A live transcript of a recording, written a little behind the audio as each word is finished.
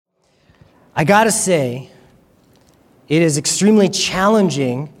I gotta say, it is extremely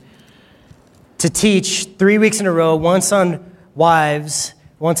challenging to teach 3 weeks in a row, once on wives,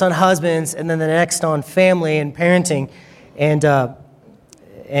 once on husbands, and then the next on family and parenting. And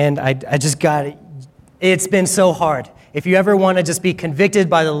I just got it. It's been so hard. If you ever want to just be convicted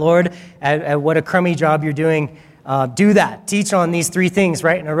by the Lord at what a crummy job you're doing, do that. Teach on these 3 things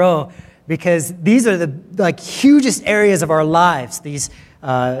right in a row, because these are the hugest areas of our lives. These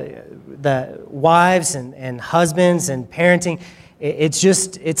the wives and husbands and parenting.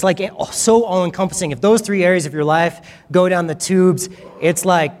 It's like so all-encompassing. If those 3 areas of your life go down the tubes, it's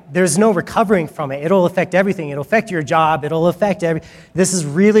like there's no recovering from it. It'll affect everything. It'll affect your job. It'll affect This is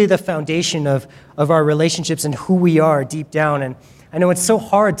really the foundation of our relationships and who we are deep down. And I know it's so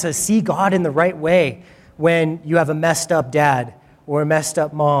hard to see God in the right way when you have a messed up dad or a messed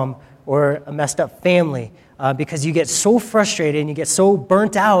up mom or a messed up family, because you get so frustrated and you get so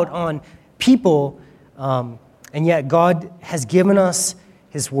burnt out on people. And yet God has given us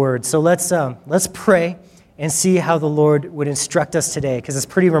his word. So let's pray and see how the Lord would instruct us today, because it's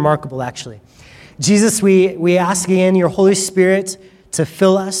pretty remarkable, actually. Jesus, we ask again your Holy Spirit to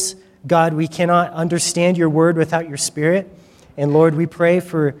fill us. God, we cannot understand your word without your Spirit. And Lord, we pray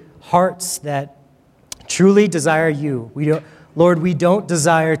for hearts that truly desire you. Lord, we don't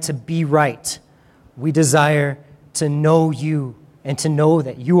desire to be right. We desire to know you and to know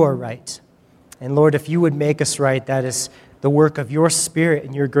that you are right. And Lord, if you would make us right, that is the work of your Spirit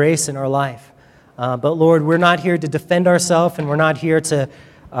and your grace in our life. But Lord, we're not here to defend ourselves, and we're not here to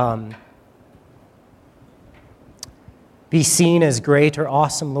be seen as great or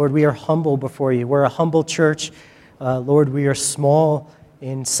awesome. Lord, we are humble before you. We're a humble church. Lord, we are small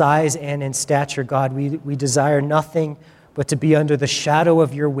in size and in stature. God, we desire nothing but to be under the shadow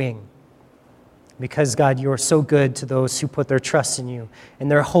of your wing. Because, God, you are so good to those who put their trust in you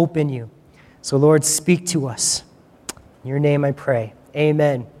and their hope in you. So, Lord, speak to us. In your name I pray.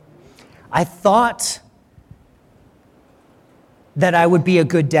 Amen. I thought that I would be a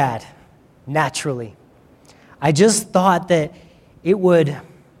good dad, naturally. I just thought that it would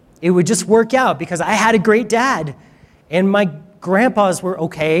just work out because I had a great dad and my grandpas were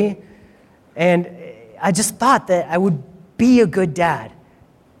okay. And I just thought that I would be a good dad.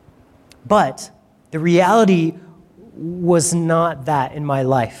 But the reality was not that in my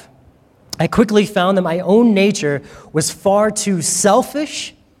life. I quickly found that my own nature was far too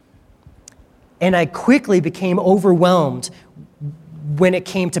selfish, and I quickly became overwhelmed when it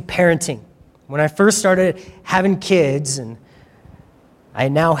came to parenting. When I first started having kids, and I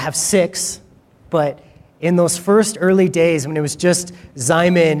now have 6, but in those first early days when it was just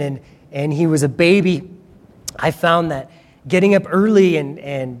Zyman and he was a baby, I found that getting up early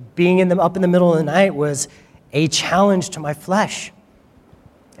and being up in the middle of the night was a challenge to my flesh.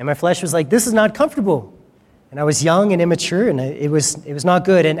 And my flesh was like, this is not comfortable. And I was young and immature, and it was not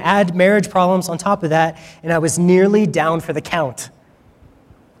good. And add marriage problems on top of that, and I was nearly down for the count.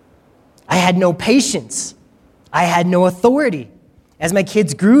 I had no patience. I had no authority. As my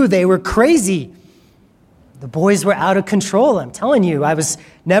kids grew, they were crazy. The boys were out of control, I'm telling you. I was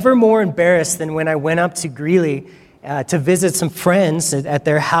never more embarrassed than when I went up to Greeley to visit some friends at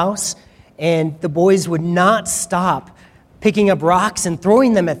their house, and the boys would not stop picking up rocks and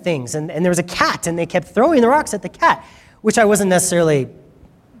throwing them at things. And there was a cat, and they kept throwing the rocks at the cat, which I wasn't necessarily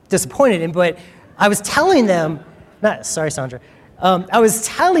disappointed in, but I was telling them, sorry, Sandra. I was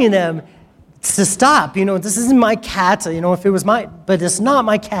telling them to stop. This isn't my cat. If it was but it's not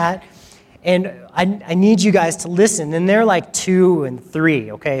my cat. And I need you guys to listen. And they're like 2 and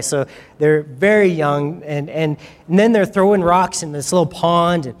 3, okay? So they're very young, and then they're throwing rocks in this little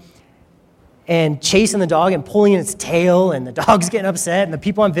pond, and chasing the dog and pulling its tail, and the dog's getting upset, and the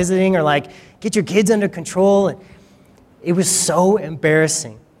people I'm visiting are like, get your kids under control. And it was so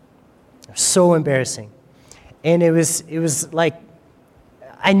embarrassing. So embarrassing. And it was like,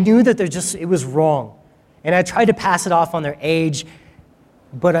 I knew that it was wrong. And I tried to pass it off on their age,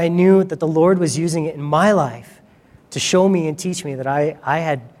 but I knew that the Lord was using it in my life to show me and teach me that I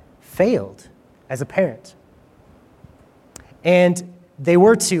had failed as a parent. And they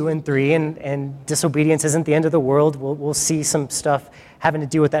were 2 and 3, and disobedience isn't the end of the world. We'll see some stuff having to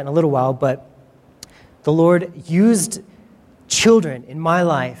do with that in a little while, but the Lord used children in my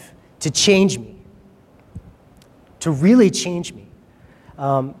life to change me, to really change me.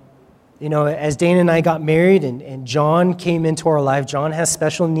 As Dana and I got married and John came into our life, John has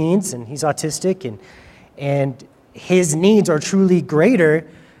special needs, and he's autistic, and his needs are truly greater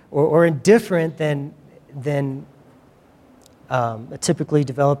or different than a typically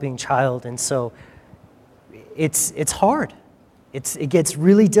developing child. And so it's hard. It gets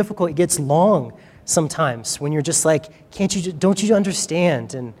really difficult. It gets long sometimes when you're just like, don't you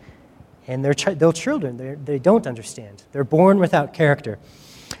understand? And they're children. They don't understand. They're born without character.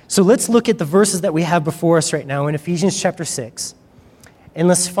 So let's look at the verses that we have before us right now in Ephesians chapter 6. And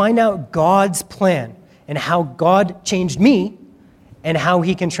let's find out God's plan and how God changed me and how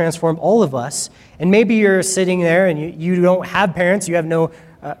he can transform all of us. And maybe you're sitting there and you don't have parents. You have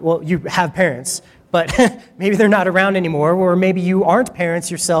you have parents, but maybe they're not around anymore. Or maybe you aren't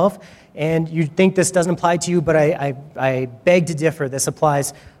parents yourself and you think this doesn't apply to you, but I beg to differ. This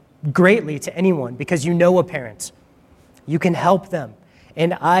applies greatly to anyone because you know a parent. You can help them.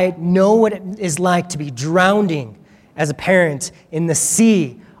 And I know what it is like to be drowning as a parent in the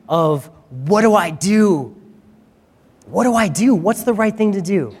sea of what do I do? What do I do? What's the right thing to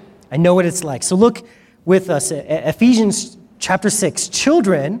do? I know what it's like. So look with us at Ephesians chapter 6.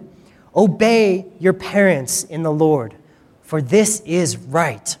 Children, obey your parents in the Lord, for this is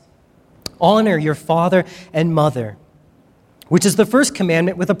right. Honor your father and mother, which is the first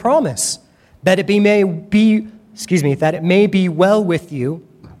commandment with a promise, that it may be well with you,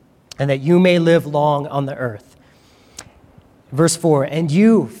 and that you may live long on the earth. Verse 4, and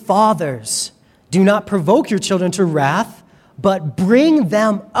you, fathers, do not provoke your children to wrath, but bring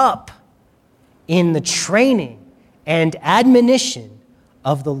them up in the training and admonition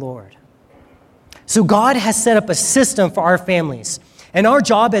of the Lord. So God has set up a system for our families, and our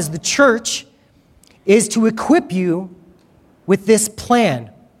job as the church is to equip you with this plan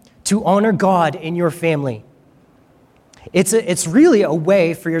to honor God in your family. It's really a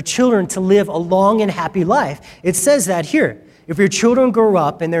way for your children to live a long and happy life. It says that here. If your children grow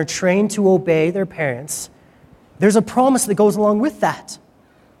up and they're trained to obey their parents, there's a promise that goes along with that.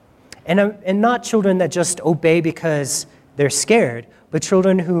 And not children that just obey because they're scared, but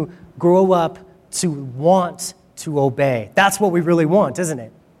children who grow up to want to obey. That's what we really want, isn't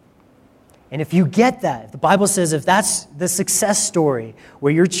it? And if you get that, the Bible says if that's the success story,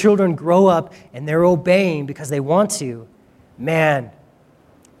 where your children grow up and they're obeying because they want to, man,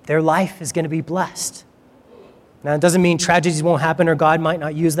 their life is going to be blessed. Now, it doesn't mean tragedies won't happen or God might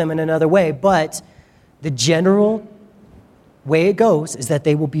not use them in another way, but the general way it goes is that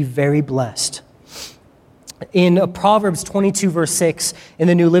they will be very blessed. In Proverbs 22, verse 6, in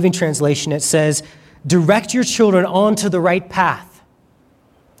the New Living Translation, it says, direct your children onto the right path,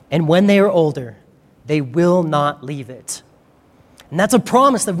 and when they are older, they will not leave it. And that's a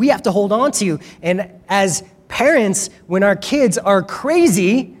promise that we have to hold on to. And as parents, when our kids are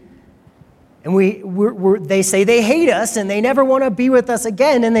crazy, and they say they hate us and they never want to be with us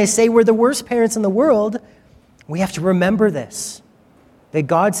again, and they say we're the worst parents in the world, we have to remember this, that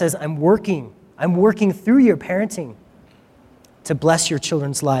God says, I'm working through your parenting to bless your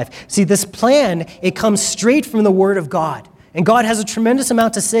children's life. See, this plan, it comes straight from the Word of God. And God has a tremendous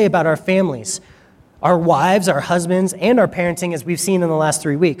amount to say about our families, our wives, our husbands, and our parenting, as we've seen in the last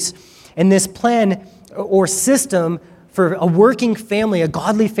 3 weeks. And this plan or system for a working family, a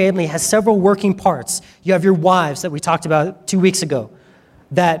godly family, has several working parts. You have your wives that we talked about 2 weeks ago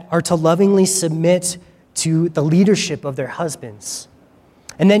that are to lovingly submit to the leadership of their husbands.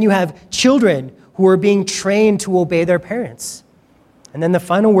 And then you have children who are being trained to obey their parents. And then the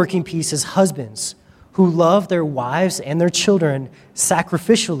final working piece is husbands who love their wives and their children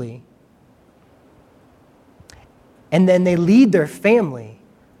sacrificially. And then they lead their family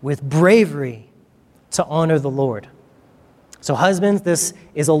with bravery to honor the Lord. So husbands, this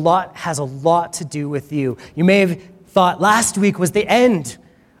has a lot to do with you. You may have thought last week was the end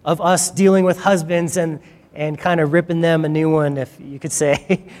of us dealing with husbands and kind of ripping them a new one, if you could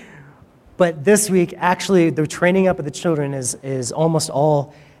say. But this week, actually, the training up of the children is almost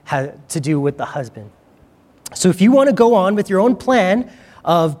all to do with the husband. So if you want to go on with your own plan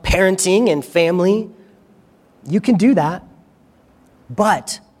of parenting and family, you can do that.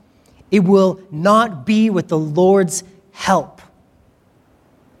 But it will not be with the Lord's help.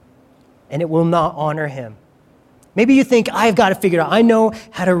 And it will not honor him. Maybe you think, I've got to figure it out. I know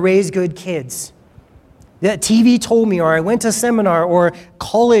how to raise good kids. That TV told me, or I went to a seminar, or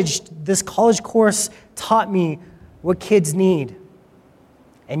this college course taught me what kids need.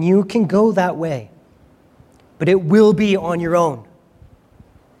 And you can go that way. But it will be on your own.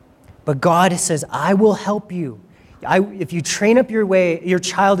 But God says, I will help you. If you train up your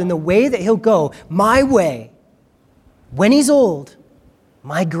child in the way that he'll go, my way, when he's old,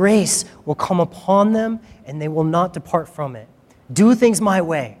 my grace will come upon them and they will not depart from it. Do things my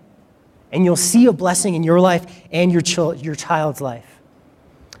way, and you'll see a blessing in your life and your child's life.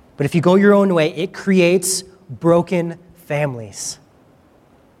 But if you go your own way, it creates broken families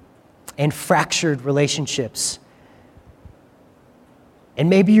and fractured relationships. And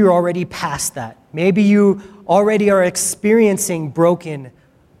maybe you're already past that. Maybe you already are experiencing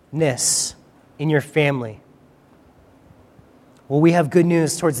brokenness in your family. Well, we have good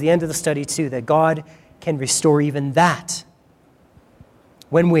news towards the end of the study too, that God can restore even that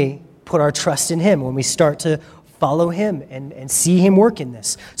when we put our trust in him, when we start to follow him and see him work in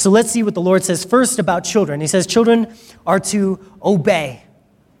this. So let's see what the Lord says first about children. He says children are to obey.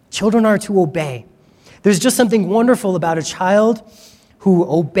 Children are to obey. There's just something wonderful about a child who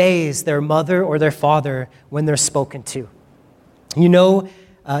obeys their mother or their father when they're spoken to. You know,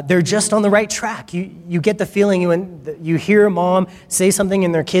 they're just on the right track. You get the feeling when you hear a mom say something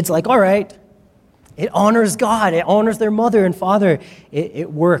and their kid's like, all right, it honors God. It honors their mother and father.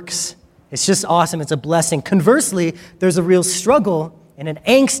 It works. It's just awesome. It's a blessing. Conversely, there's a real struggle and an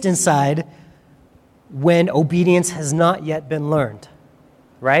angst inside when obedience has not yet been learned,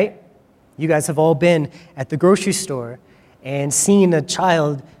 right? You guys have all been at the grocery store and seen a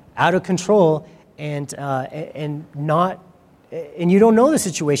child out of control and you don't know the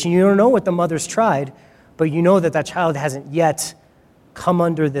situation. You don't know what the mother's tried, but you know that child hasn't yet come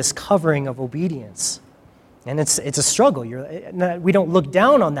under this covering of obedience. And it's a struggle. We don't look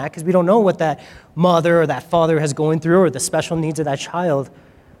down on that because we don't know what that mother or that father has going through or the special needs of that child.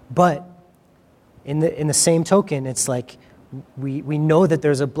 But in the same token, it's like we know that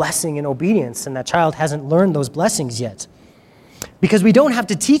there's a blessing in obedience and that child hasn't learned those blessings yet. Because we don't have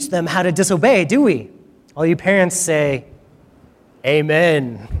to teach them how to disobey, do we? All you parents say,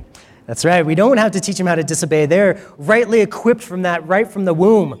 amen. That's right. We don't have to teach them how to disobey. They're rightly equipped from that right from the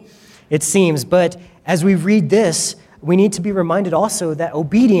womb, it seems. But as we read this, we need to be reminded also that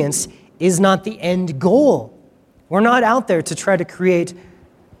obedience is not the end goal. We're not out there to try to create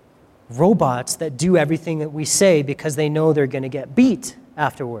robots that do everything that we say because they know they're going to get beat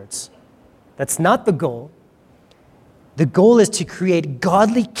afterwards. That's not the goal. The goal is to create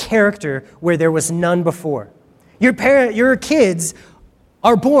godly character where there was none before. Your kids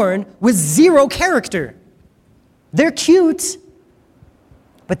are born with zero character. They're cute,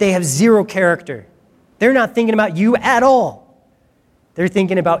 but they have zero character. They're not thinking about you at all. They're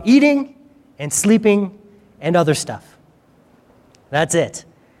thinking about eating and sleeping and other stuff. That's it.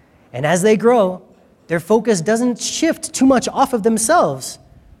 And as they grow, their focus doesn't shift too much off of themselves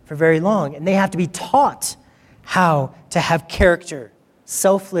for very long. And they have to be taught how to have character,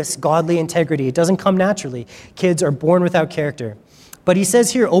 selfless, godly integrity. It doesn't come naturally. Kids are born without character. But he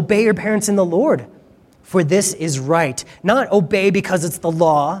says here, obey your parents in the Lord, for this is right. Not obey because it's the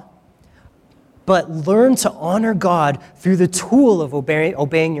law, but learn to honor God through the tool of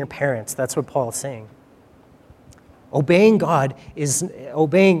obeying your parents. That's what Paul is saying. Obeying God is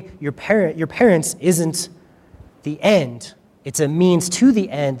obeying your parents isn't the end. It's a means to the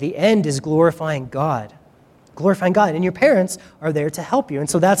end. The end is glorifying God. Glorifying God. And your parents are there to help you. And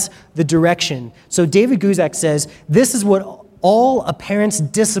so that's the direction. So David Guzik says, this is what all a parent's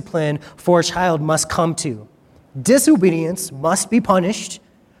discipline for a child must come to. Disobedience must be punished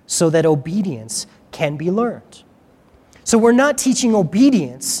so that obedience can be learned. So we're not teaching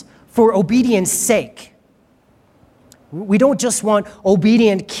obedience for obedience sake. We don't just want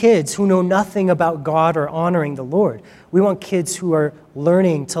obedient kids who know nothing about God or honoring the Lord. We want kids who are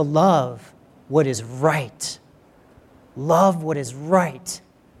learning to love what is right. Love what is right.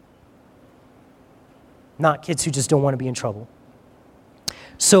 Not kids who just don't want to be in trouble.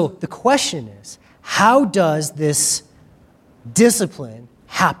 So the question is, how does this discipline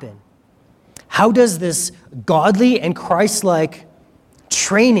happen? How does this godly and Christ-like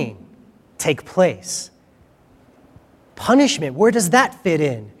training take place? Punishment, where does that fit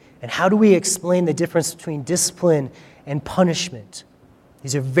in? And how do we explain the difference between discipline and punishment?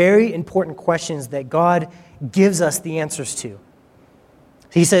 These are very important questions that God gives us the answers to.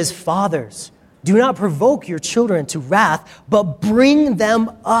 He says, fathers, do not provoke your children to wrath, but bring them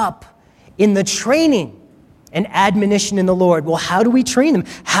up in the training and admonition in the Lord. Well, how do we train them?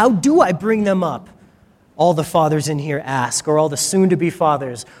 How do I bring them up? All the fathers in here ask, or all the soon-to-be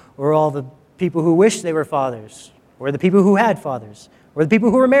fathers, or all the people who wish they were fathers, or the people who had fathers, or the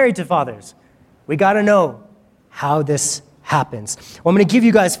people who were married to fathers. We got to know how this happens. Well, I'm going to give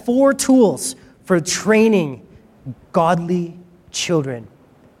you guys 4 tools for training godly children.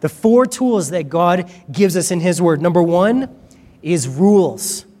 The 4 tools that God gives us in his word. Number 1 is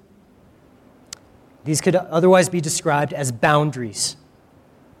rules. These could otherwise be described as boundaries.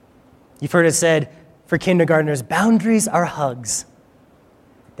 You've heard it said for kindergartners, boundaries are hugs.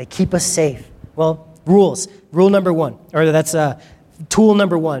 They keep us safe. Well, rules. Rule number 1, or that's tool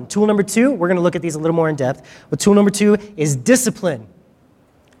number 1. Tool number 2, we're going to look at these a little more in depth. But tool number 2 is discipline.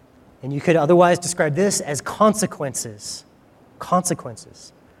 And you could otherwise describe this as consequences.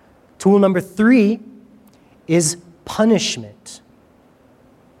 consequences. Tool number 3 is punishment.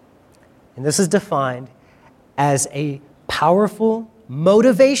 And this is defined as a powerful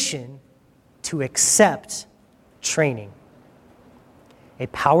motivation to accept training. A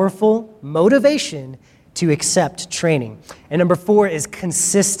powerful motivation to accept training. And number 4 is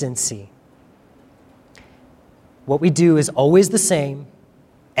consistency. What we do is always the same,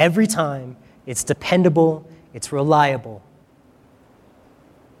 every time. It's dependable, it's reliable.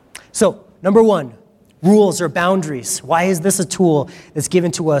 So, number 1, rules or boundaries. Why is this a tool that's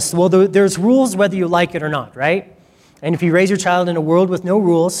given to us? Well, there's rules whether you like it or not, right? And if you raise your child in a world with no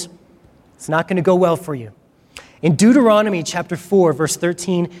rules, it's not going to go well for you. In Deuteronomy chapter 4, verse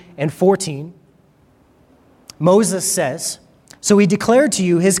 13 and 14, Moses says, "So he declared to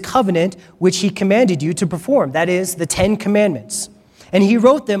you his covenant, which he commanded you to perform," that is, the 10 commandments. "And he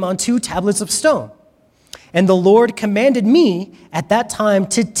wrote them on 2 tablets of stone. And the Lord commanded me at that time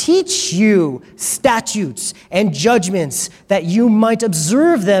to teach you statutes and judgments, that you might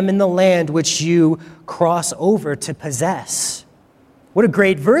observe them in the land which you cross over to possess." What a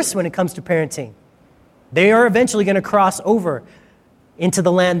great verse when it comes to parenting. They are eventually going to cross over into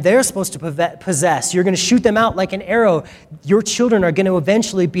the land they're supposed to possess. You're going to shoot them out like an arrow. Your children are going to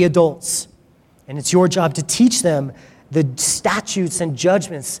eventually be adults. And it's your job to teach them the statutes and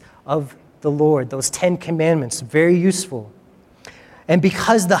judgments of the Lord, those 10 commandments, very useful. And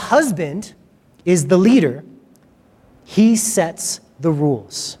because the husband is the leader, he sets the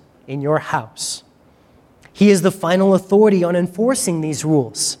rules in your house. He is the final authority on enforcing these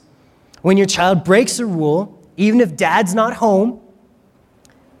rules. When your child breaks a rule, even if dad's not home,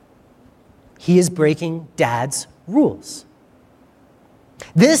 he is breaking dad's rules.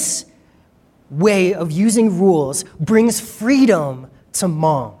 This way of using rules brings freedom to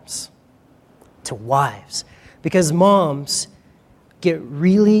moms, to wives, because moms get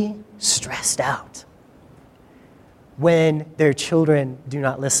really stressed out when their children do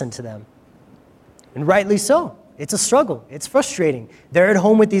not listen to them. And rightly so. It's a struggle. It's frustrating. They're at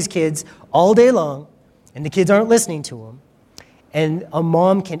home with these kids all day long, and the kids aren't listening to them. And a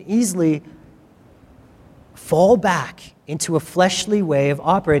mom can easily fall back into a fleshly way of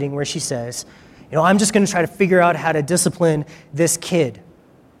operating where she says, I'm just going to try to figure out how to discipline this kid.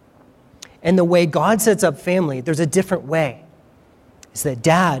 And the way God sets up family, there's a different way. It's that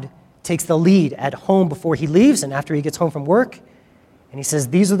dad takes the lead at home before he leaves and after he gets home from work, and he says,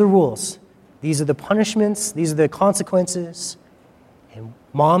 these are the rules. These are the punishments. These are the consequences. And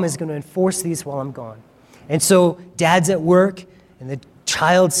mom is going to enforce these while I'm gone. And so dad's at work, and the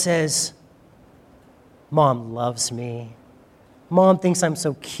child says, Mom loves me. Mom thinks I'm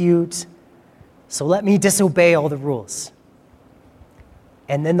so cute. So let me disobey all the rules.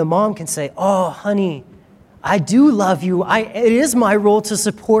 And then the mom can say, oh, honey, I do love you. It is my role to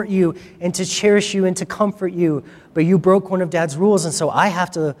support you and to cherish you and to comfort you. But you broke one of dad's rules, and so I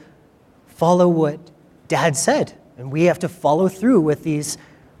have to follow what dad said. And we have to follow through with these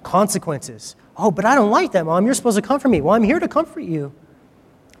consequences. Oh, but I don't like that, Mom. You're supposed to comfort me. Well, I'm here to comfort you.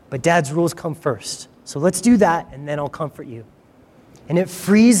 But dad's rules come first. So let's do that, and then I'll comfort you. And it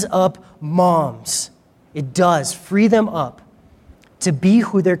frees up moms. It does free them up to be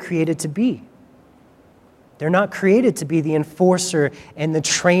who they're created to be. They're not created to be the enforcer and the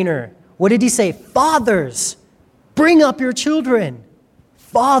trainer. What did he say? Fathers, bring up your children.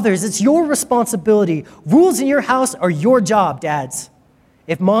 Fathers, it's your responsibility. Rules in your house are your job, dads.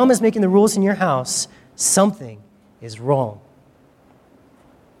 If mom is making the rules in your house, something is wrong.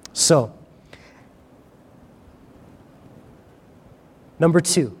 So, number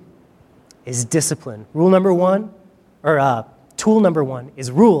 2 is discipline. Tool number 1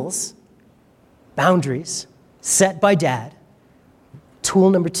 is rules, boundaries, set by dad. Tool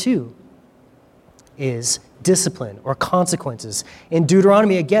number 2 is discipline or consequences. In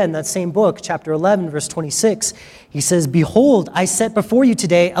Deuteronomy, again, that same book, chapter 11, verse 26, he says, behold, I set before you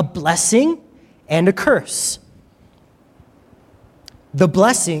today a blessing and a curse. The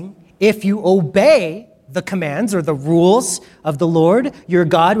blessing, if you obey the commands or the rules of the Lord, your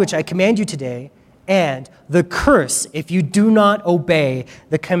God, which I command you today, and the curse, if you do not obey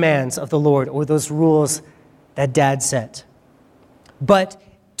the commands of the Lord or those rules that dad set. But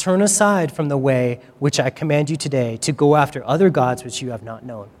turn aside from the way which I command you today to go after other gods which you have not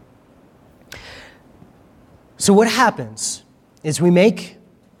known. So what happens is we make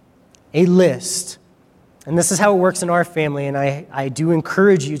a list, and this is how it works in our family, and I do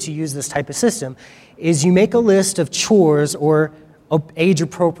encourage you to use this type of system, is you make a list of chores or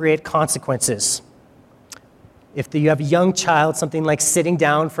age-appropriate consequences. If you have a young child, something like sitting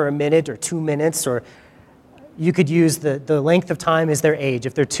down for a minute or 2 minutes or you could use the length of time is their age.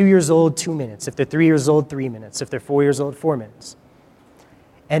 If they're 2 years old, 2 minutes. If they're 3 years old, 3 minutes. If they're 4 years old, 4 minutes.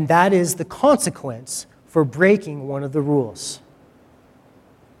 And that is the consequence for breaking one of the rules.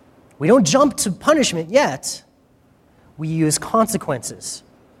 We don't jump to punishment yet. We use consequences.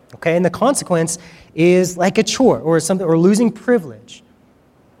 Okay, and the consequence is like a chore or something, or losing privilege.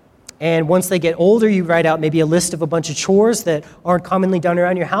 And once they get older, you write out maybe a list of a bunch of chores that aren't commonly done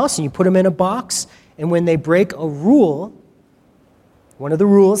around your house, and you put them in a box. And when they break a rule, one of the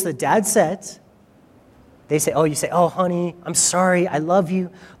rules that Dad set, you say, oh, honey, I'm sorry, I love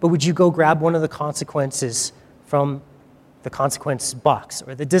you, but would you go grab one of the consequences from the consequence box,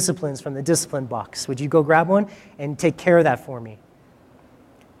 or the disciplines from the discipline box? Would you go grab one and take care of that for me?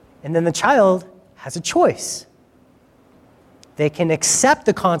 And then the child has a choice. They can accept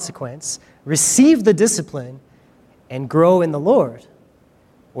the consequence, receive the discipline, and grow in the Lord,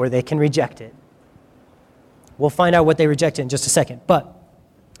 or they can reject it. We'll find out what they rejected in just a second. But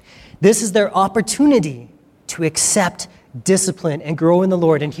this is their opportunity to accept discipline and grow in the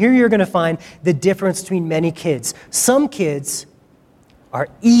Lord. And here you're going to find the difference between many kids. Some kids are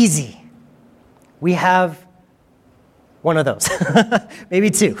easy. We have one of those, maybe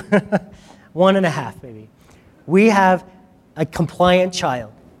two, 1.5 maybe. We have a compliant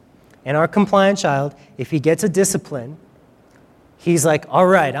child. And our compliant child, if he gets a discipline, he's like, all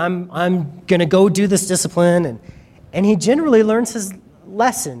right, I'm going to go do this discipline. And he generally learns his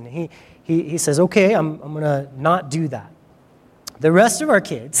lesson. He says, okay, I'm going to not do that. The rest of our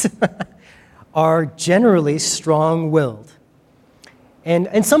kids are generally strong-willed.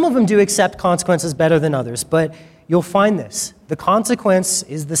 And some of them do accept consequences better than others, but you'll find this. The consequence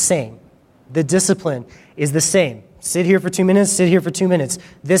is the same. The discipline is the same. Sit here for 2 minutes, sit here for 2 minutes.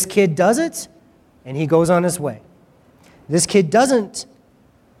 This kid does it, and he goes on his way. This kid doesn't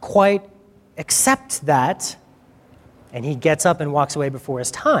quite accept that, and he gets up and walks away before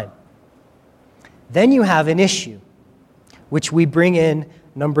his time. Then you have an issue, which we bring in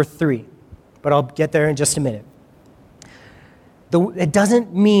number 3, but I'll get there in just a minute. It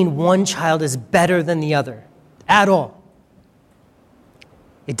doesn't mean one child is better than the other at all.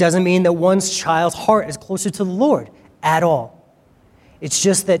 It doesn't mean that one child's heart is closer to the Lord at all. It's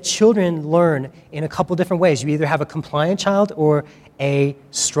just that children learn in a couple different ways. You either have a compliant child or a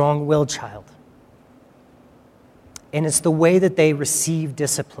strong-willed child. And it's the way that they receive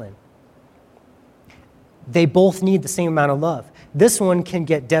discipline. They both need the same amount of love. This one can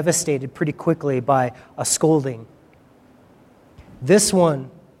get devastated pretty quickly by a scolding. This one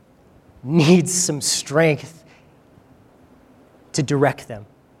needs some strength to direct them.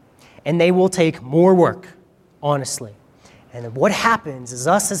 And they will take more work, honestly. And what happens is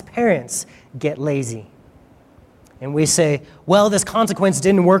us as parents get lazy. And we say, well, this consequence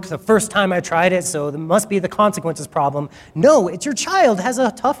didn't work the first time I tried it, so it must be the consequences problem. No, it's your child has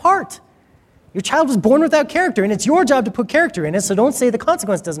a tough heart. Your child was born without character, and it's your job to put character in it, so don't say the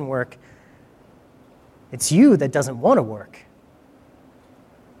consequence doesn't work. It's you that doesn't want to work.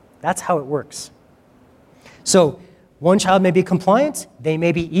 That's how it works. So one child may be compliant. They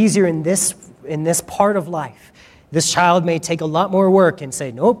may be easier in this part of life. This child may take a lot more work and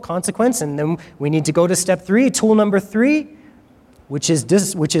say, nope, consequence, and then we need to go to step 3, tool number 3, which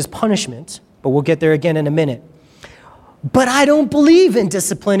is punishment, but we'll get there again in a minute. But I don't believe in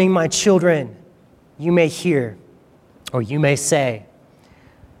disciplining my children, you may hear, or you may say.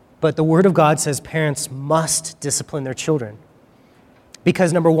 But the Word of God says parents must discipline their children.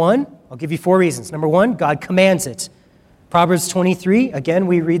 Because number 1, I'll give you 4 reasons. Number 1, God commands it. Proverbs 23, again,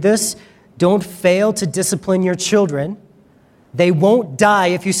 we read this. Don't fail to discipline your children. They won't die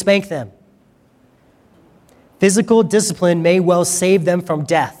if you spank them. Physical discipline may well save them from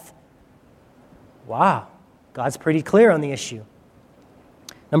death. Wow, God's pretty clear on the issue.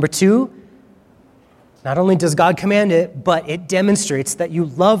 Number 2, not only does God command it, but it demonstrates that you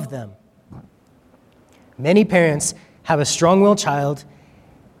love them. Many parents have a strong-willed child,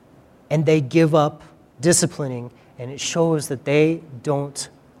 and they give up disciplining, and it shows that they don't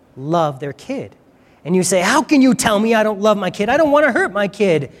love their kid. And you say, how can you tell me I don't love my kid? I don't want to hurt my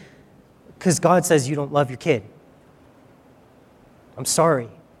kid. Because God says you don't love your kid. I'm sorry.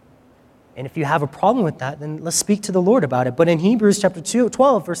 And if you have a problem with that, then let's speak to the Lord about it. But in Hebrews chapter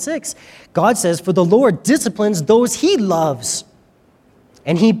 12, verse 6, God says, for the Lord disciplines those he loves,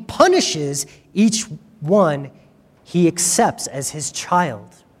 and he punishes each one he accepts as his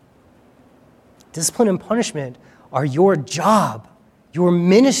child. Discipline and punishment are your job, your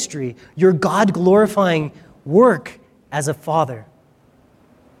ministry, your God-glorifying work as a father.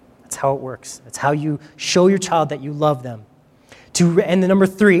 That's how it works. That's how you show your child that you love them. And the number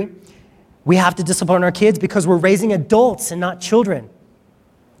 3, We have to discipline our kids because we're raising adults and not children.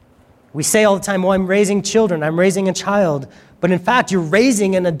 We say all the time, well, I'm raising children, I'm raising a child. But in fact, you're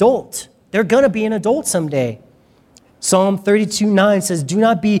raising an adult. They're going to be an adult someday. Psalm 32:9 says, do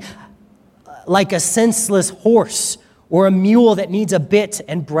not be like a senseless horse or a mule that needs a bit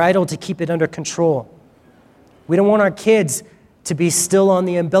and bridle to keep it under control. We don't want our kids to be still on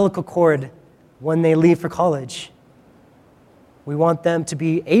the umbilical cord when they leave for college. We want them to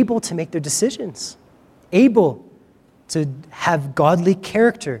be able to make their decisions, able to have godly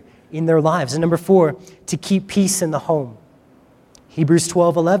character in their lives. And number 4, to keep peace in the home. Hebrews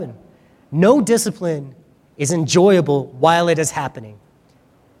 12:11. No discipline is enjoyable while it is happening.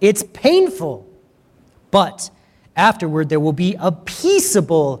 It's painful, but afterward there will be a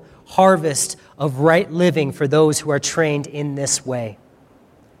peaceable harvest of right living for those who are trained in this way.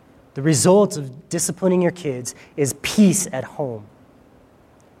 The result of disciplining your kids is peace at home.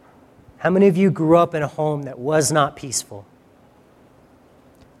 How many of you grew up in a home that was not peaceful?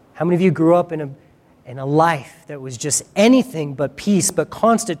 How many of you grew up in a life that was just anything but peace, but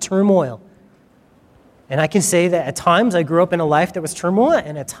constant turmoil? And I can say that at times I grew up in a life that was turmoil,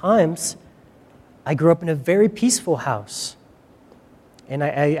 and at times I grew up in a very peaceful house. And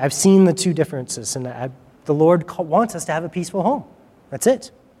I've seen the two differences, and the Lord wants us to have a peaceful home. That's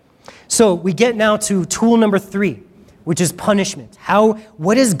it. So we get now to tool number 3, which is punishment.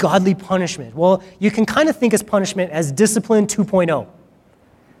 What is godly punishment? Well, you can kind of think of punishment as discipline 2.0.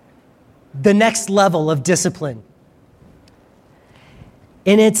 The next level of discipline.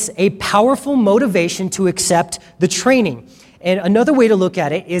 And it's a powerful motivation to accept the training. And another way to look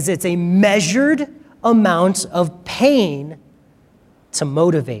at it is it's a measured amount of pain to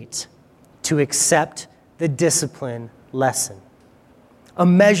motivate, to accept the discipline lesson. A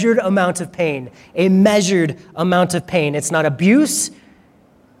measured amount of pain. A measured amount of pain. It's not abuse.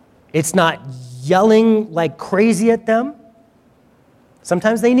 It's not yelling like crazy at them.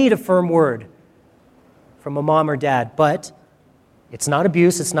 Sometimes they need a firm word from a mom or dad, but it's not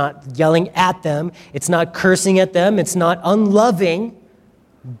abuse. It's not yelling at them. It's not cursing at them. It's not unloving,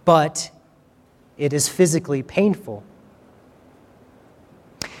 but it is physically painful.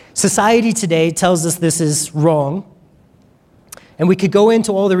 Society today tells us this is wrong. And we could go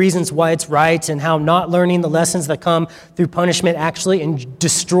into all the reasons why it's right and how not learning the lessons that come through punishment actually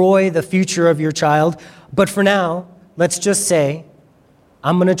destroy the future of your child. But for now, let's just say,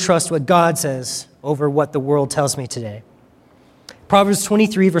 I'm going to trust what God says over what the world tells me today. Proverbs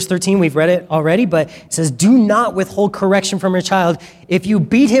 23, verse 13, we've read it already, but it says, do not withhold correction from your child. If you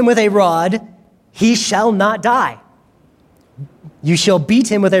beat him with a rod, he shall not die. You shall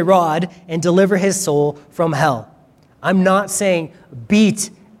beat him with a rod and deliver his soul from hell. I'm not saying beat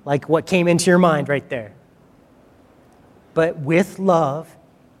like what came into your mind right there. But with love,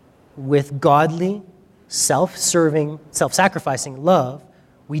 with godly, self-serving, self-sacrificing love,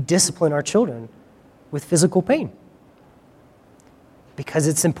 we discipline our children with physical pain because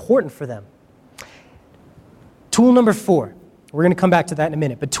it's important for them. Tool number 4, we're going to come back to that in a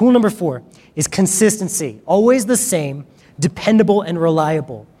minute, but tool number 4 is consistency. Always the same, dependable and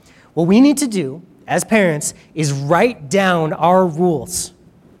reliable. What we need to do as parents is write down our rules.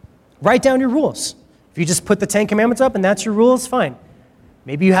 Write down your rules. If you just put the 10 Commandments up and that's your rules, fine.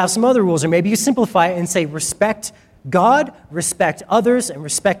 Maybe you have some other rules, or maybe you simplify it and say respect God, respect others, and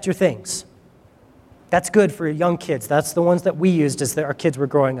respect your things. That's good for young kids. That's the ones that we used as our kids were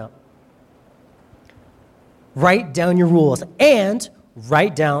growing up. Write down your rules and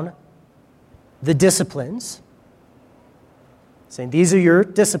write down the disciplines. Saying these are your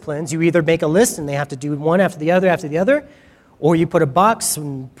disciplines. You either make a list and they have to do one after the other, or you put a box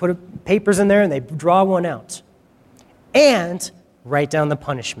and put papers in there and they draw one out. And write down the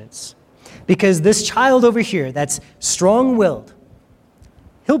punishments. Because this child over here that's strong-willed,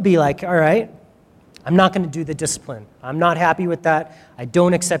 he'll be like, all right, I'm not going to do the discipline. I'm not happy with that. I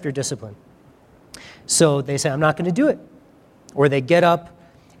don't accept your discipline. So they say, I'm not going to do it. Or they get up,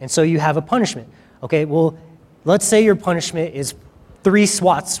 and so you have a punishment. Okay, well, let's say your punishment is 3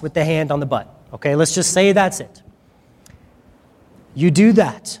 swats with the hand on the butt. Okay, let's just say that's it. You do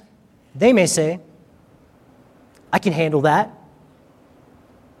that. They may say, I can handle that.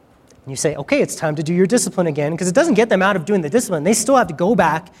 And you say, okay, it's time to do your discipline again, because it doesn't get them out of doing the discipline. They still have to go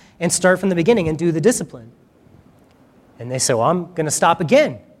back and start from the beginning and do the discipline. And they say, well, I'm going to stop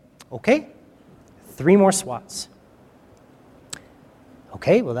again. Okay, 3 more swats.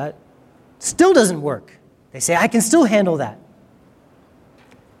 Okay, well, that still doesn't work. They say, I can still handle that.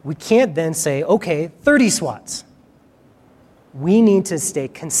 We can't then say, okay, 30 swats. We need to stay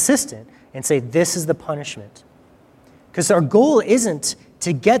consistent and say, this is the punishment. Because our goal isn't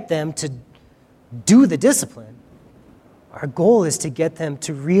to get them to do the discipline. Our goal is to get them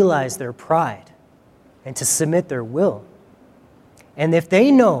to realize their pride and to submit their will. And if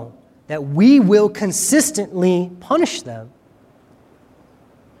they know that we will consistently punish them,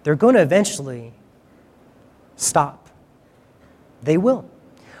 they're going to eventually stop. They will.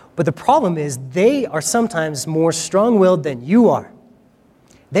 But the problem is they are sometimes more strong-willed than you are.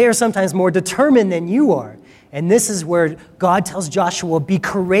 They are sometimes more determined than you are. And this is where God tells Joshua, be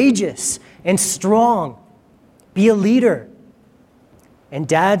courageous and strong. Be a leader. And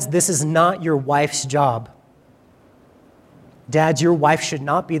dads, this is not your wife's job. Dads, your wife should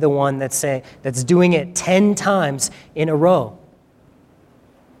not be the one that's doing it 10 times in a row.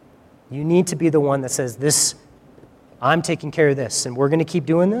 You need to be the one that says, this, I'm taking care of this, and we're going to keep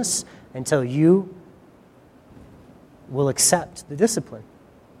doing this until you will accept the discipline.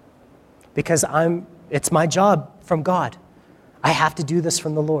 Because it's my job from God. I have to do this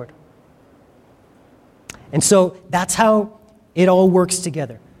from the Lord. And so that's how it all works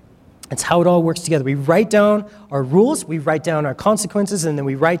together. It's how it all works together. We write down our rules, we write down our consequences, and then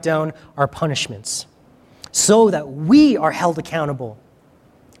we write down our punishments so that we are held accountable.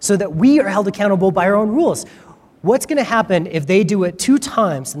 So that we are held accountable by our own rules. What's going to happen if they do it 2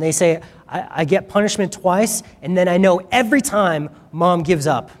 times and they say, I get punishment twice, and then I know every time mom gives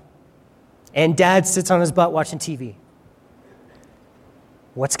up and dad sits on his butt watching TV?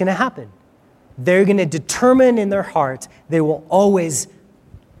 What's going to happen? They're going to determine in their heart they will always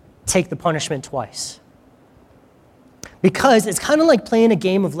take the punishment twice. Because it's kind of like playing a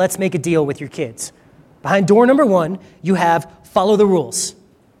game of let's make a deal with your kids. Behind door number 1, you have follow the rules.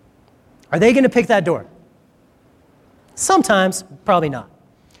 Are they going to pick that door? Sometimes, probably not.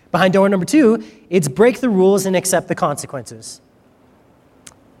 Behind door number 2, it's break the rules and accept the consequences.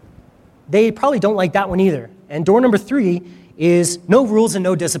 They probably don't like that one either. And door number 3 is no rules and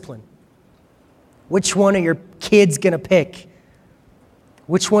no discipline. Which one are your kids going to pick?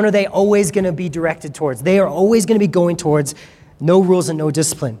 Which one are they always going to be directed towards? They are always going to be going towards no rules and no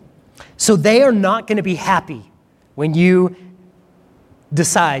discipline. So they are not going to be happy when you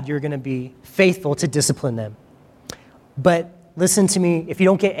decide you're going to be faithful to discipline them. But listen to me, if you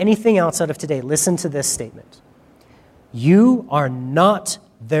don't get anything else out of today, listen to this statement. You are not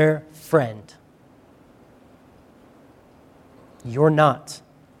their friend. You're not.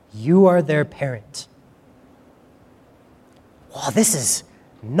 You are their parent. Well, this is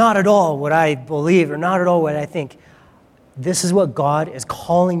not at all what I believe or not at all what I think. This is what God is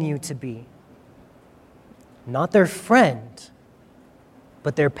calling you to be. Not their friend,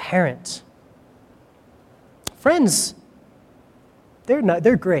 but their parent. Friends,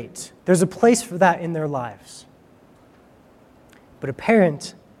 they're great. There's a place for that in their lives. But a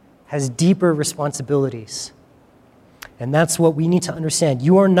parent has deeper responsibilities. And that's what we need to understand.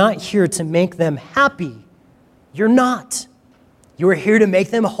 You are not here to make them happy. You're not. You are here to make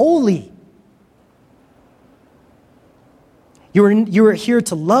them holy. You are here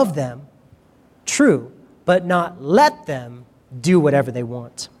to love them, true, but not let them do whatever they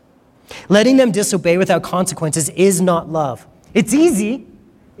want. Letting them disobey without consequences is not love. It's easy.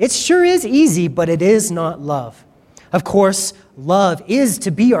 It sure is easy, but it is not love. Of course, love is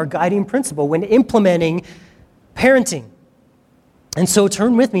to be our guiding principle when implementing parenting. And so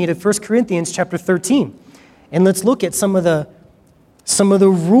turn with me to 1 Corinthians chapter 13. And let's look at some of the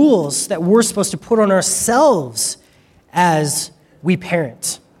rules that we're supposed to put on ourselves as we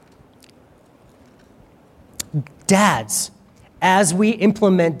parent. Dads, as we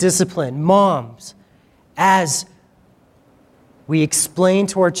implement discipline, moms, as we explain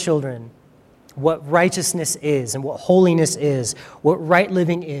to our children what righteousness is and what holiness is, what right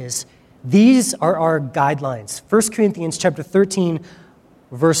living is, these are our guidelines. 1 Corinthians chapter 13,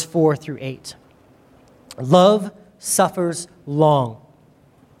 verse 4 through 8. Love suffers long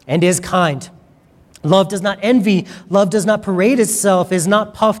and is kind. Love does not envy. Love does not parade itself, is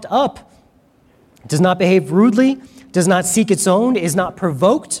not puffed up, does not behave rudely, does not seek its own, is not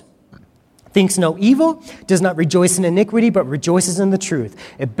provoked, thinks no evil, does not rejoice in iniquity, but rejoices in the truth.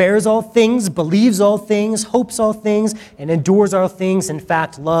 It bears all things, believes all things, hopes all things, and endures all things. In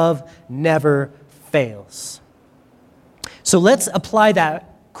fact, love never fails. So let's apply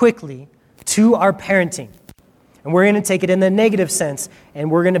that quickly to our parenting. And we're going to take it in the negative sense, and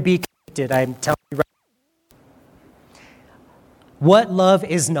we're going to be convicted. I'm telling you right now. What love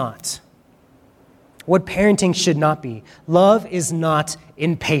is not. What parenting should not be. Love is not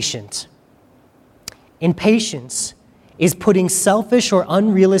impatient. Impatience is putting selfish or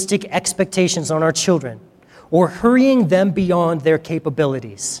unrealistic expectations on our children or hurrying them beyond their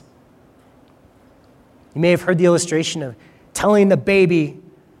capabilities. You may have heard the illustration of telling the baby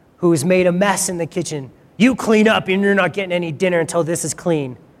who's made a mess in the kitchen. You clean up and you're not getting any dinner until this is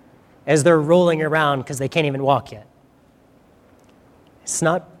clean, as they're rolling around because they can't even walk yet.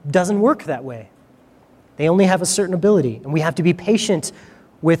 Doesn't work that way. They only have a certain ability, and we have to be patient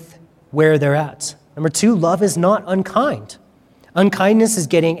with where they're at. Number 2, love is not unkind. Unkindness is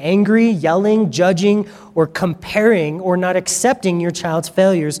getting angry, yelling, judging, or comparing, or not accepting your child's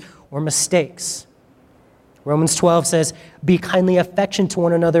failures or mistakes. Romans 12 says, be kindly affectionate to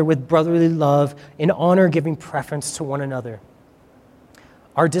one another with brotherly love, in honor giving preference to one another.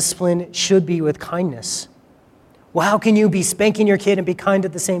 Our discipline should be with kindness. Well, how can you be spanking your kid and be kind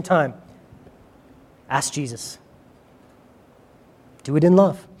at the same time? Ask Jesus. Do it in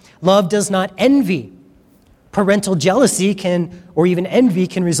love. Love does not envy. Parental jealousy or even envy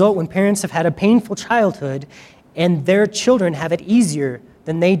can result when parents have had a painful childhood and their children have it easier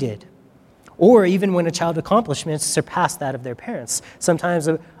than they did. Or even when a child's accomplishments surpass that of their parents. Sometimes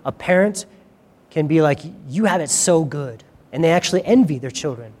a parent can be like, you have it so good, and they actually envy their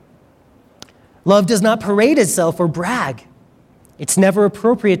children. Love does not parade itself or brag. It's never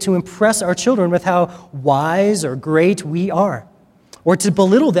appropriate to impress our children with how wise or great we are, or to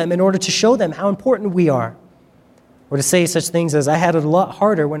belittle them in order to show them how important we are, or to say such things as, I had it a lot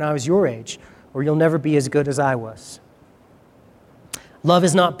harder when I was your age, or you'll never be as good as I was. Love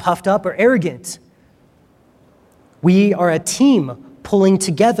is not puffed up or arrogant. We are a team pulling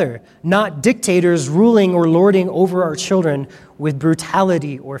together, not dictators ruling or lording over our children with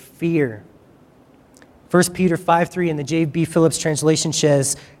brutality or fear. 1 Peter 5:3 in the J.B. Phillips translation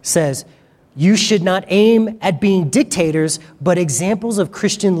says, you should not aim at being dictators, but examples of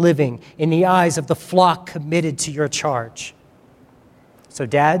Christian living in the eyes of the flock committed to your charge. So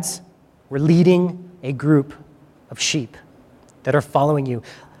dads, we're leading a group of sheep that are following you.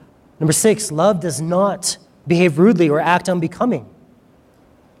 Number 6, love does not behave rudely or act unbecoming.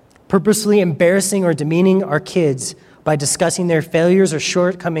 Purposely embarrassing or demeaning our kids by discussing their failures or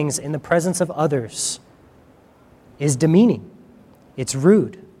shortcomings in the presence of others is demeaning. It's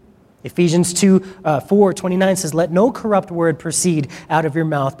rude. Ephesians 4:29 says, let no corrupt word proceed out of your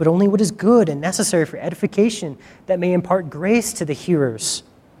mouth, but only what is good and necessary for edification, that may impart grace to the hearers.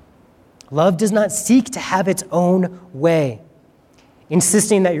 Love does not seek to have its own way,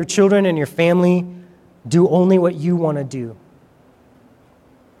 insisting that your children and your family do only what you want to do.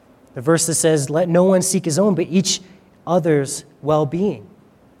 The verse that says, let no one seek his own, but each other's well-being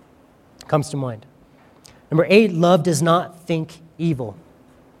comes to mind. Number 8, love does not think evil.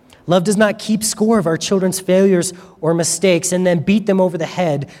 Love does not keep score of our children's failures or mistakes and then beat them over the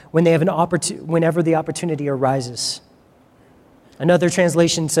head when they have whenever the opportunity arises. Another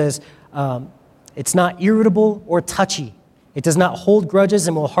translation says, it's not irritable or touchy. It does not hold grudges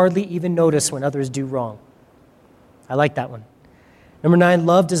and will hardly even notice when others do wrong. I like that one. Number 9,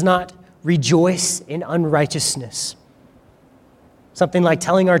 love does not rejoice in unrighteousness. Something like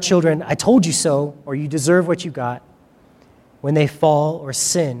telling our children, I told you so, or you deserve what you got, when they fall or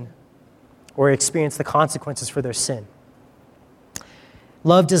sin or experience the consequences for their sin.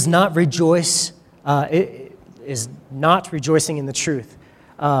 Love does not rejoice, it is not rejoicing in the truth.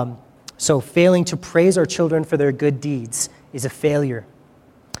 So failing to praise our children for their good deeds is a failure.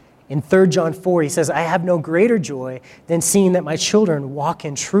 In 3 John 4, he says, I have no greater joy than seeing that my children walk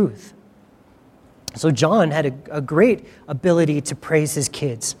in truth. So John had a great ability to praise his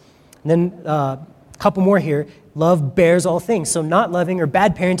kids. And then a couple more here. Love bears all things. So not loving or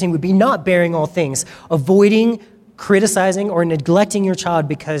bad parenting would be not bearing all things, avoiding, criticizing, or neglecting your child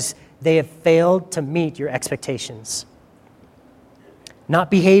because they have failed to meet your expectations. Not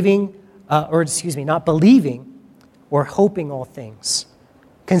believing or hoping all things.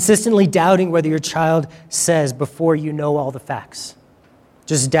 Consistently doubting whether your child says before you know all the facts.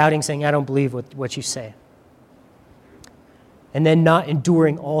 Just doubting, saying, I don't believe what you say. And then not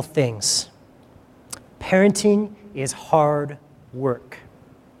enduring all things. Parenting is hard work.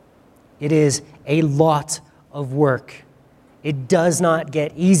 It is a lot of work. It does not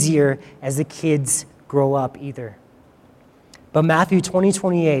get easier as the kids grow up either. But Matthew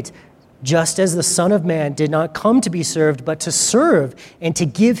 20:28, just as the Son of Man did not come to be served, but to serve and to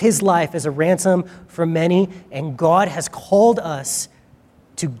give his life as a ransom for many, and God has called us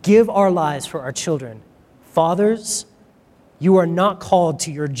to give our lives for our children. Fathers, you are not called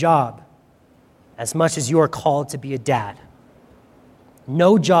to your job as much as you are called to be a dad.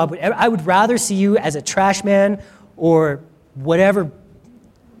 No job. I would rather see you as a trash man or whatever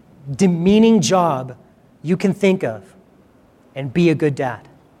demeaning job you can think of and be a good dad.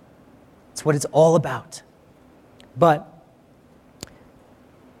 It's what it's all about. But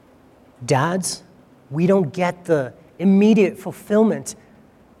dads, we don't get the immediate fulfillment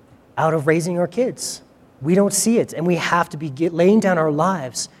out of raising our kids. We don't see it, and we have to be laying down our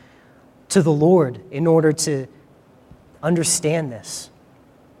lives to the Lord in order to understand this.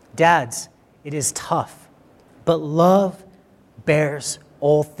 Dads, it is tough, but love bears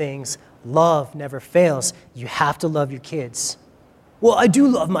all things. Love never fails. You have to love your kids. Well, I do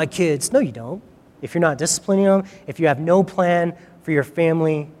love my kids. No, you don't. If you're not disciplining them, if you have no plan for your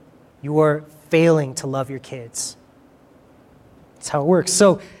family, you are failing to love your kids. That's how it works.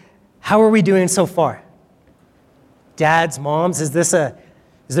 So, how are we doing so far? Dads, moms, is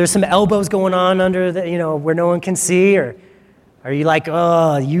there some elbows going on under the, where no one can see? Or are you like,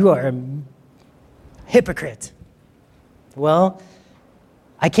 oh, you are a hypocrite? Well,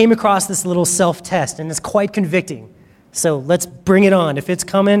 I came across this little self-test, and it's quite convicting. So let's bring it on. If it's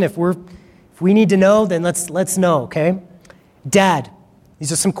coming, if we need to know, then let's know, okay? Dad,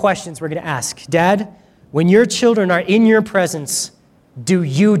 these are some questions we're going to ask. Dad, when your children are in your presence, do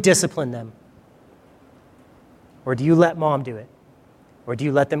you discipline them? Or do you let mom do it? Or do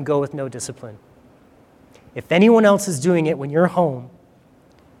you let them go with no discipline? If anyone else is doing it when you're home,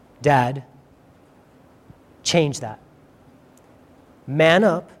 Dad, change that. Man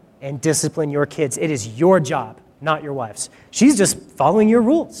up and discipline your kids. It is your job, not your wife's. She's just following your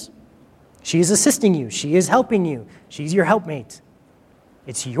rules. She's assisting you. She is helping you. She's your helpmate.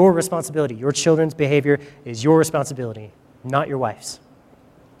 It's your responsibility. Your children's behavior is your responsibility, not your wife's.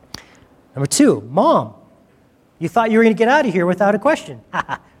 Number 2, mom. You thought you were going to get out of here without a question.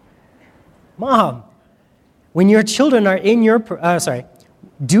 Mom, when your children are in your,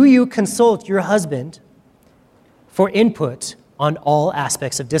 do you consult your husband for input on all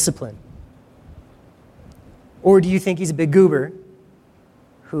aspects of discipline? Or do you think he's a big goober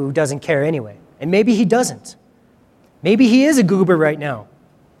who doesn't care anyway? And maybe he doesn't. Maybe he is a goober right now.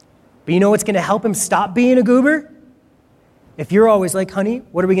 But you know what's going to help him stop being a goober? If you're always like, honey,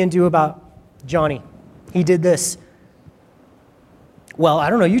 what are we going to do about Johnny? He did this. Well, I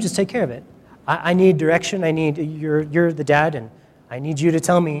don't know. You just take care of it. I need direction. You're the dad, and I need you to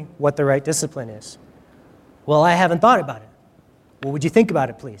tell me what the right discipline is. Well, I haven't thought about it. Well, would you think about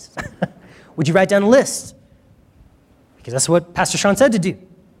it, please? Would you write down a list? Because that's what Pastor Sean said to do.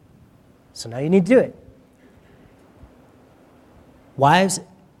 So now you need to do it. Wives,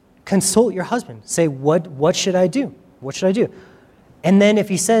 consult your husband. Say, what should I do? What should I do? And then if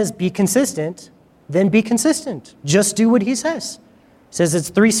he says, be consistent, then be consistent. Just do what he says. He says it's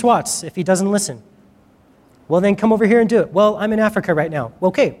 3 swats if he doesn't listen. Well, then come over here and do it. Well, I'm in Africa right now.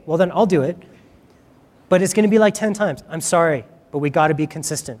 Okay, well then I'll do it. But it's going to be like 10 times. I'm sorry, but we got to be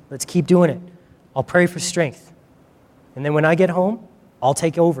consistent. Let's keep doing it. I'll pray for strength. And then when I get home, I'll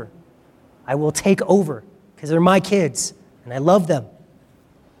take over. I will take over because they're my kids and I love them.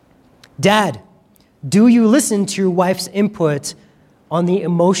 Dad, do you listen to your wife's input on the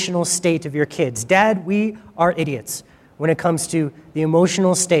emotional state of your kids? Dad, we are idiots when it comes to the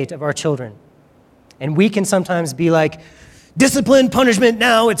emotional state of our children. And we can sometimes be like, discipline, punishment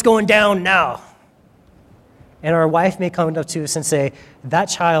now, it's going down now. And our wife may come up to us and say, that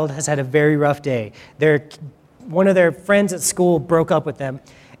child has had a very rough day. One of their friends at school broke up with them.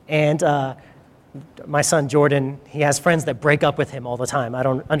 And my son, Jordan, he has friends that break up with him all the time. I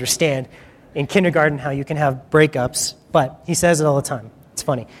don't understand in kindergarten how you can have breakups, but he says it all the time. It's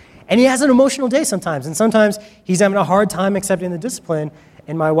funny. And he has an emotional day sometimes. And sometimes he's having a hard time accepting the discipline.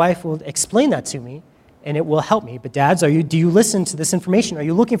 And my wife will explain that to me, and it will help me. But dads, do you listen to this information? Are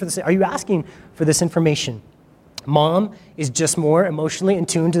you looking for this? Are you asking for this information? Mom is just more emotionally in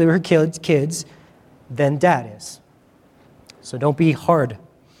tune to her kids than dad is. So don't be hard.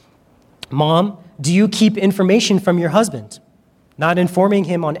 Mom, do you keep information from your husband, not informing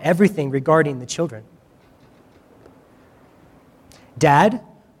him on everything regarding the children? Dad,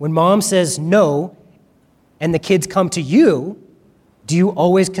 when mom says no and the kids come to you, do you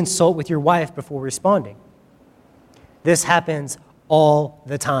always consult with your wife before responding? This happens all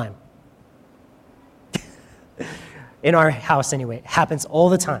the time. In our house anyway, it happens all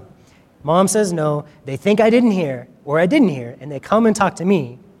the time. Mom says no, they think I didn't hear, or I didn't hear, and they come and talk to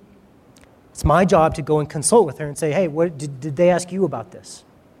me. It's my job to go and consult with her and say, hey, what did they ask you about this?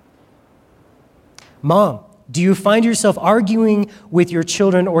 Mom, do you find yourself arguing with your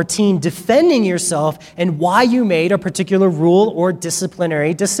children or teen, defending yourself and why you made a particular rule or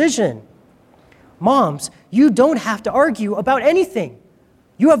disciplinary decision? Moms, you don't have to argue about anything.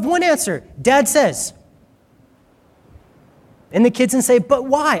 You have one answer. Dad says. And the kids can say, but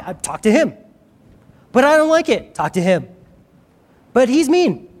why? I talk to him. But I don't like it. Talk to him. But he's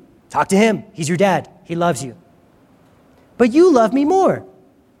mean. Talk to him. He's your dad. He loves you. But you love me more.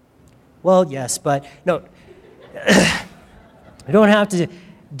 Well, yes, but no. You don't have to.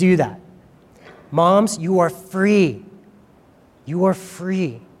 do that. Moms, you are free. You are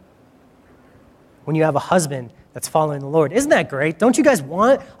free when you have a husband that's following the Lord. Isn't that great? Don't you guys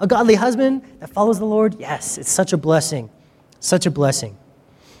want a godly husband that follows the Lord? Yes, it's such a blessing. Such a blessing.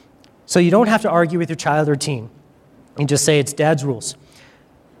 So you don't have to argue with your child or teen. You just say it's dad's rules.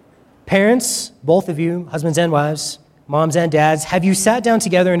 Parents, both of you, husbands and wives, moms and dads, have you sat down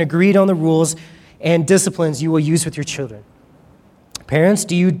together and agreed on the rules and disciplines you will use with your children? Parents,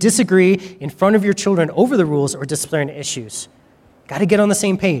 do you disagree in front of your children over the rules or disciplinary issues? Got to get on the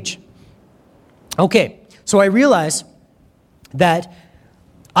same page. Okay, so I realize that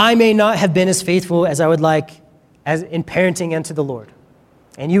I may not have been as faithful as I would like as in parenting unto the Lord.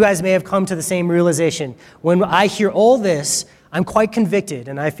 And you guys may have come to the same realization. When I hear all this, I'm quite convicted,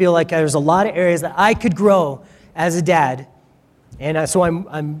 and I feel like there's a lot of areas that I could grow as a dad. And so I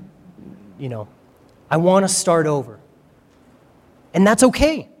want to start over. And that's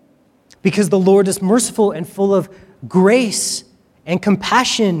okay, because the Lord is merciful and full of grace and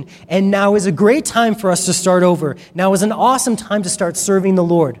compassion, and now is a great time for us to start over. Now is an awesome time to start serving the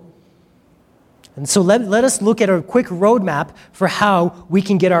Lord. And so let us look at a quick roadmap for how we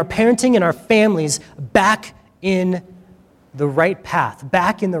can get our parenting and our families back in the right path,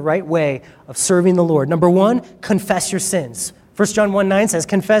 back in the right way of serving the Lord. Number one, confess your sins. 1 John 1:9 says,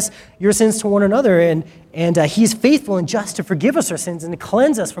 confess your sins to one another, and he's faithful and just to forgive us our sins and to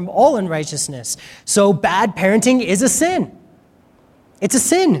cleanse us from all unrighteousness. So bad parenting is a sin. It's a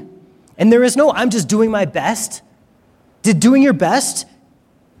sin. And there is no, I'm just doing my best. Did doing your best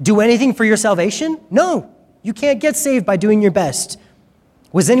do anything for your salvation? No, you can't get saved by doing your best.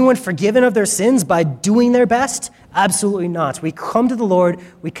 Was anyone forgiven of their sins by doing their best? Absolutely not. We come to the Lord,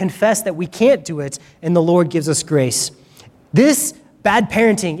 we confess that we can't do it, and the Lord gives us grace. This bad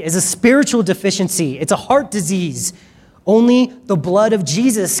parenting is a spiritual deficiency. It's a heart disease. Only the blood of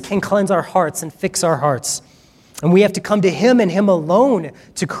Jesus can cleanse our hearts and fix our hearts. And we have to come to him and him alone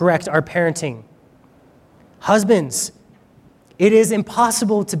to correct our parenting. Husbands, it is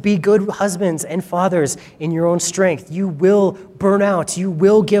impossible to be good husbands and fathers in your own strength. You will burn out. You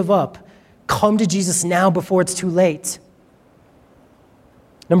will give up. Come to Jesus now before it's too late.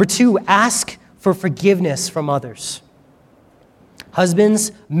 Number two, ask for forgiveness from others.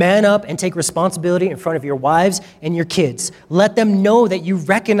 Husbands, man up and take responsibility in front of your wives and your kids. Let them know that you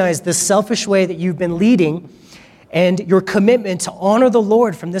recognize the selfish way that you've been leading and your commitment to honor the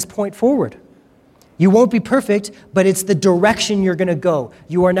Lord from this point forward. You won't be perfect, but it's the direction you're going to go.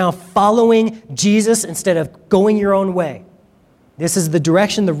 You are now following Jesus instead of going your own way. This is the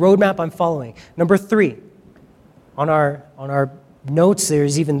direction, the roadmap I'm following. Number three, on our notes,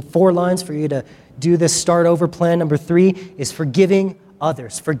 there's even 4 lines for you to do this start over plan. Number 3 is forgiving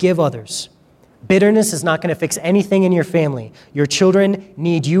others. Forgive others. Bitterness is not going to fix anything in your family. Your children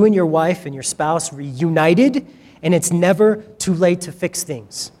need you and your wife and your spouse reunited, and it's never too late to fix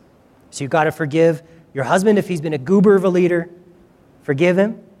things. So you've got to forgive your husband if he's been a goober of a leader. Forgive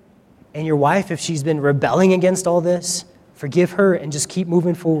him. And your wife, if she's been rebelling against all this, forgive her and just keep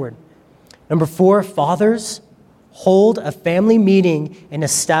moving forward. Number 4, fathers, hold a family meeting and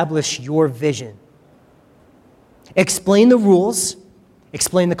establish your vision. Explain the rules,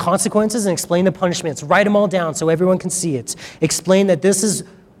 explain the consequences, and explain the punishments. Write them all down so everyone can see it. Explain that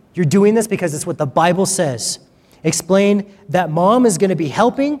you're doing this because it's what the Bible says. Explain that mom is going to be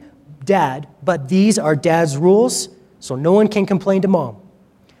helping dad, but these are dad's rules, so no one can complain to mom.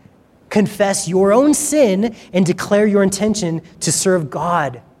 Confess your own sin and declare your intention to serve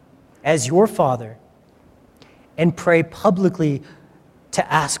God as your father. And pray publicly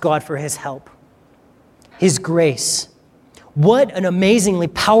to ask God for his help, his grace. What an amazingly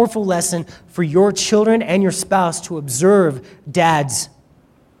powerful lesson for your children and your spouse to observe dads.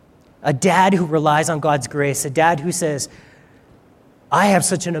 A dad who relies on God's grace, a dad who says, I have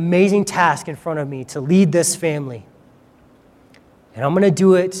such an amazing task in front of me to lead this family. And I'm going to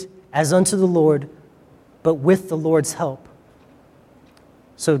do it as unto the Lord, but with the Lord's help.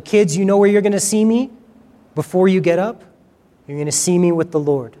 So kids, you know where you're going to see me before you get up? You're going to see me with the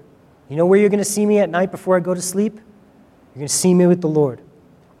Lord. You know where you're going to see me at night before I go to sleep? You're going to see me with the Lord.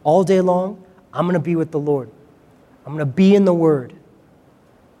 All day long, I'm going to be with the Lord. I'm going to be in the Word.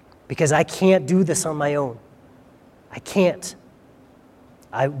 Because I can't do this on my own. I can't.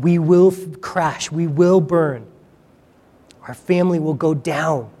 We will crash. We will burn. Our family will go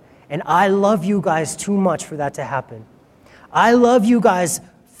down. And I love you guys too much for that to happen. I love you guys,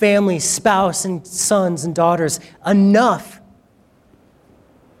 family, spouse, and sons and daughters, enough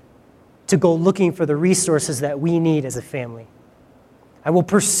to go looking for the resources that we need as a family. I will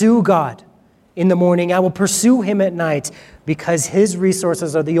pursue God in the morning. I will pursue him at night because his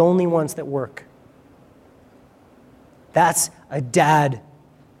resources are the only ones that work. That's a dad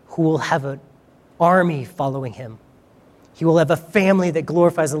who will have an army following him. He will have a family that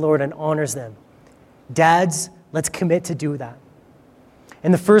glorifies the Lord and honors them. Dads, let's commit to do that.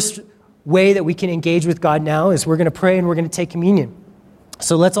 And the first way that we can engage with God now is we're going to pray and we're going to take communion.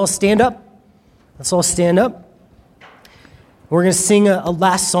 So let's all stand up. Let's all stand up. We're going to sing a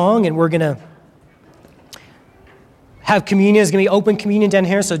last song, and we're going to have communion. It's going to be open communion down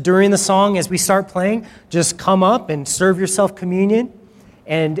here. So during the song, as we start playing, just come up and serve yourself communion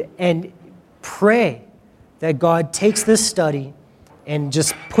and pray that God takes this study and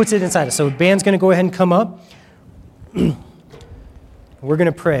just puts it inside us. So the band's going to go ahead and come up. We're going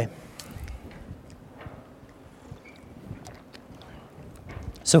to pray.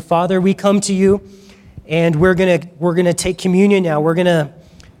 So Father, we come to you, and we're going to take communion now. We're going to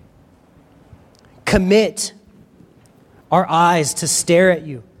commit our eyes to stare at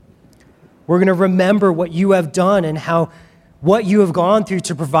you. We're going to remember what you have done and what you have gone through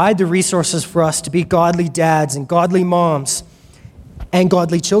to provide the resources for us to be godly dads and godly moms and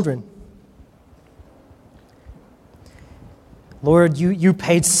godly children. Lord, you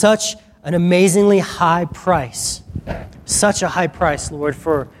paid such an amazingly high price, such a high price, Lord,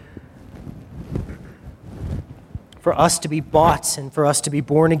 for us to be bought and for us to be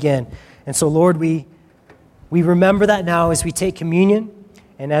born again. And so, Lord, we remember that now as we take communion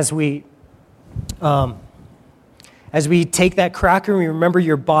and as we take that cracker, we remember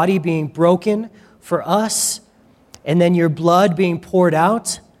your body being broken for us and then your blood being poured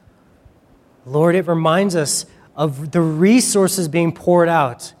out. Lord, it reminds us of the resources being poured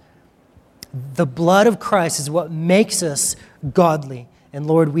out. The blood of Christ is what makes us godly. And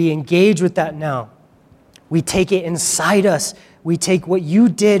Lord, we engage with that now. We take it inside us. We take what you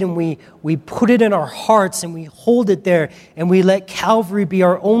did and we put it in our hearts and we hold it there and we let Calvary be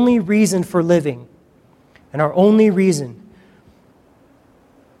our only reason for living and our only reason,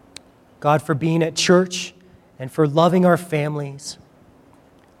 God, for being at church and for loving our families.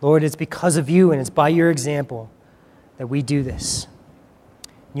 Lord, it's because of you and it's by your example that we do this.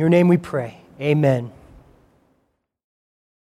 In your name we pray. Amen.